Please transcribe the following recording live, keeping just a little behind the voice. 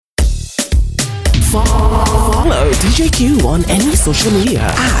Follow DJ Q on any social media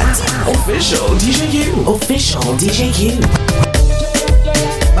at Official DJ Q. Official DJ Q.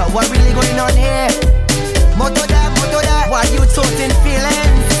 But what really going on here? Moto that, what you talking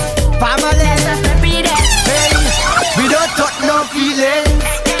feelings? Family, hey, we don't talk no feelings.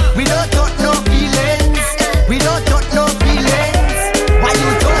 We don't talk no feelings. We don't talk no feelings. Why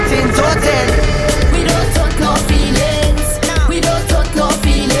you talking? We don't talk no feelings. We don't talk no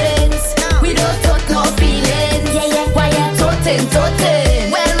feelings. We don't talk no feelings. Why you talking?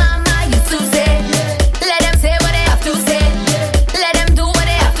 Well, mama used to say, let them say what they have to say. Let them do what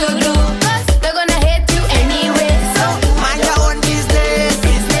they have to do. 'Cause they're gonna hate you anyway. So mind your own business.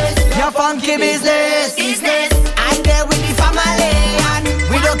 Your funky business. I'm there with the family and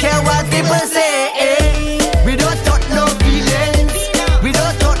we don't care what people say. We don't talk no feelings. We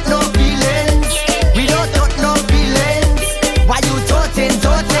don't talk no feelings. We don't talk no feelings. Why you talking?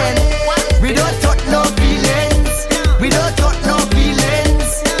 We don't talk no feelings. We don't talk no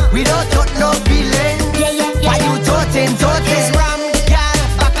feelings. We don't talk no feelings. Why you talking? It's ram, gal,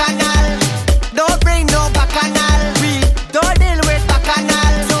 bacchanal. Don't bring no bacchanal. We don't deal with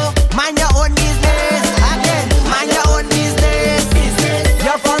bacchanal. So mind your own business. Again, mind your own business.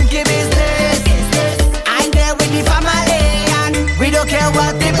 Your funky business. I'm there with the family and we don't care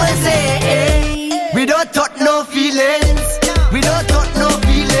what people say. We don't talk no feelings. We don't talk no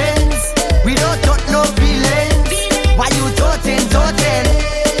feelings. We don't talk no feelings. Why you talking?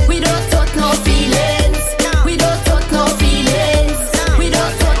 we don't talk no feelings. We don't talk no feelings. We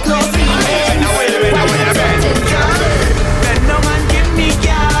don't talk no feelings. Bend down and give me,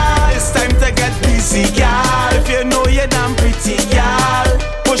 girl. It's time to get busy, girl. If you know you're damn pretty, girl,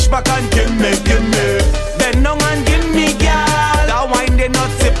 push back and give me. Bend down and give me, girl. That wine they not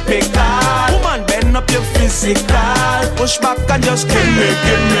typical. Woman, bend up your physical. Push back and just give me.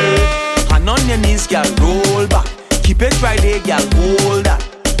 And on your knees, girl, roll back. Keep it right there, girl, hold that.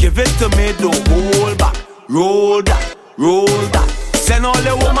 Give it to me, don't hold back. Roll that. Send all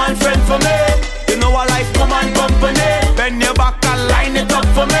the woman friend for me. You know I like woman company. Bend your back and line it up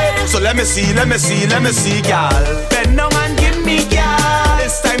for me. So let me see, girl. Bend down and give me, girl.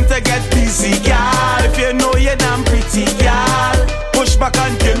 It's time to get busy, girl. If you know you're damn pretty, girl, push back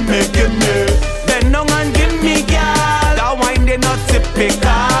and give me. Bend down and give me, girl. That wine they not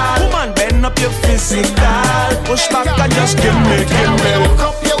typical. Woman, bend up your physical. Push back and just give me. Walk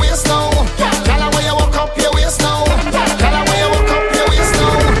up your waist now. Tell her where you walk up your waist now. Tell her where you walk up your waist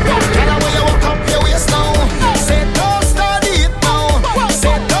now. Tell her where you walk up your waist now. Say don't start it now.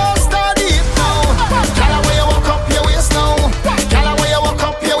 Say don't start it now. Tell her where you walk up your waist now. Tell her where you walk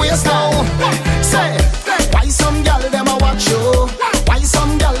up your waist now. Say why some gal them a watch you? Why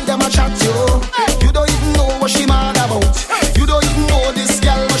some gal them a chat you? You don't even know what she mad about. You don't even know this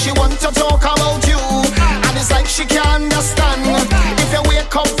gal what she want to talk about you. And it's like she can't understand. If you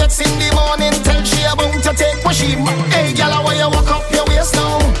wake up that's in the morning, tell she about to take what she. Hey, gal, where you walk up your waist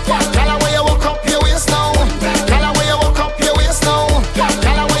now? Gal, where you walk up your waist now? Gal, where you walk up your waist now?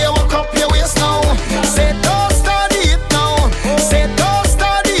 Gal, where you walk up your waist now? Say don't start it now. Say don't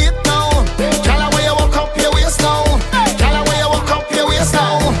start it now. Gal, where you walk up your waist now? Gal, where you walk up your waist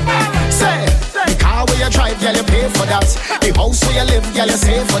now? Say the car where you drive, gal, you pay for that. The house where you live, gal, you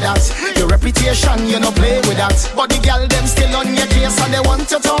save for that. Your reputation, you no play with that. But the gal them still on your case and they want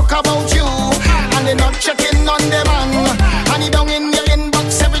to talk about you. And they not checking on the man. And you down in your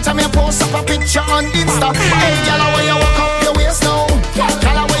inbox every time you post up a picture on Insta. Hey, gal, where you walk up your waist now?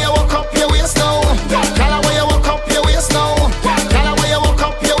 Gal, where you walk up your waist now? Gal, where you walk up your waist now? Gal, where you walk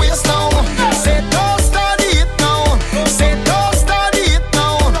up your waist now? Say don't start it now. Say don't start it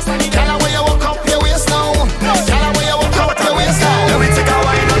now. Gal, where you walk up your waist now? Gal, where you walk up your waist now? Let me take a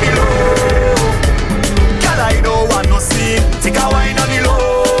wine on the low. Girl, I don't want no scene. Take a wine on the low.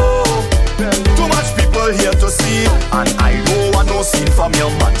 Too much people here to see, and I don't want no scene from your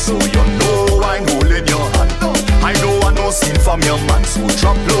man. So you know I'm holding your hand. I don't want no scene from your man. So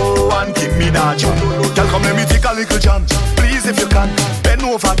drop low and give me that jam. Girl, come let me take a little jam. Please, if you can, bend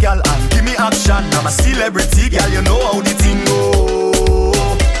over, girl, and give me action. I'm a celebrity, girl. You know how the thing go.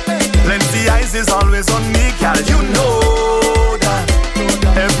 Plenty eyes is always on me, girl. You know that.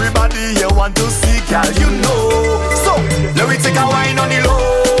 Everybody here want to see, girl. You know. So let me take a wine on the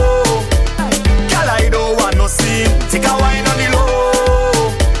low. Girl, I don't want no scene. Take a wine on the low.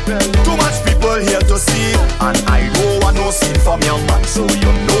 Too much people here to see, and I don't want no scene from your man. So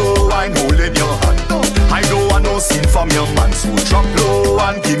you know I'm holding your hand. I don't want no scene from your man. So drop low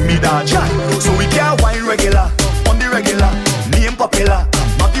and give me that jam. So we can wine regular, on the regular, name popular.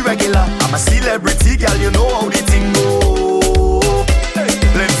 Not the regular, I'm a celebrity, girl, you know how the thing go.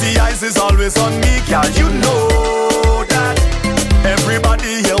 eyes is always on me, girl. You know that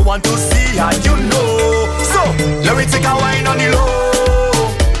everybody here want to see, and you know. So let me take a wine on the low.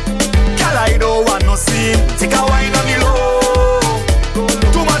 Girl, I don't want no scene. Take a wine on the low.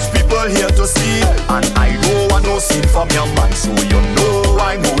 Too much people here to see, and I don't want no scene from your man. So you know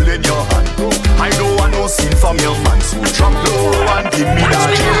I'm holding your hand. I don't want no scene from your man. So drop low and give me that.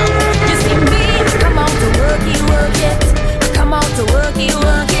 You see me, come out to work it, work it. Come out to work it,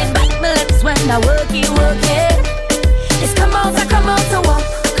 work it. Bite my lips when I work it, work it. It's come out to walk.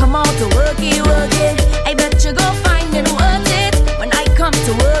 Come out to work it, work it. I bet you go find it worth it when I come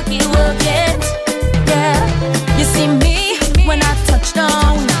to work it, work it. Yeah, you see me when I touch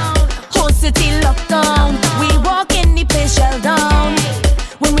down. Whole city locked down. We walk in the place shell down.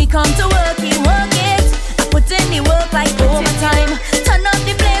 When we come to work it, work it. I put in the work like overtime. Turn up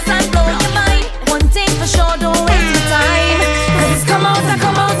the place and blow your mind. One thing for sure, don't waste your time. Cause I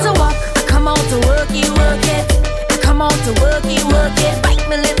come out to walk. I come out to work it, work it. I come out to work it, work it. Bite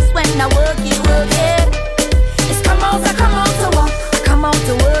my lips when I work it, work it. It's come out to walk. I come out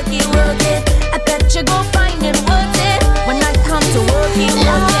to work it, work it. I bet you go find it worth it when I come to work it,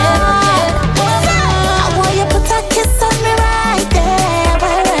 work it. I want you put a kiss on me right there,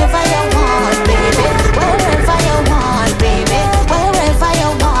 wherever you want, baby, wherever you want, baby, wherever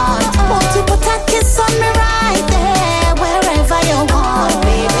you want. Won't you put a kiss on me right there, wherever you want,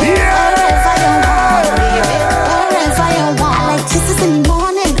 baby, wherever you want, baby, wherever you want. I like kisses in the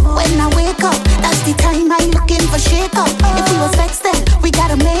morning when I wake up. That's the time I'm looking for shake up. If we was vexed then we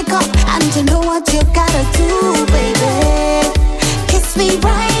gotta make up, and you know what you gotta do, baby. Kiss me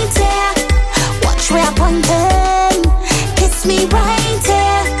right there. Watch where I'm pointing. Kiss me right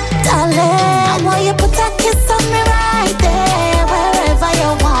there, darling. I want you put a kiss on me right there, wherever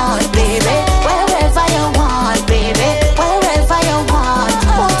you want, baby, wherever you want, baby, wherever you want.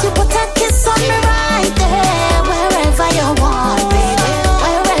 Won't you put a kiss on me right there, wherever you want, baby,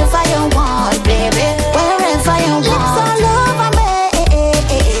 wherever you want, baby, wherever you want. Lips all over me,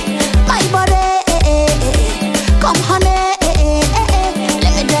 my body. Come honey,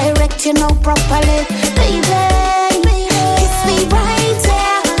 let me direct you now properly, baby.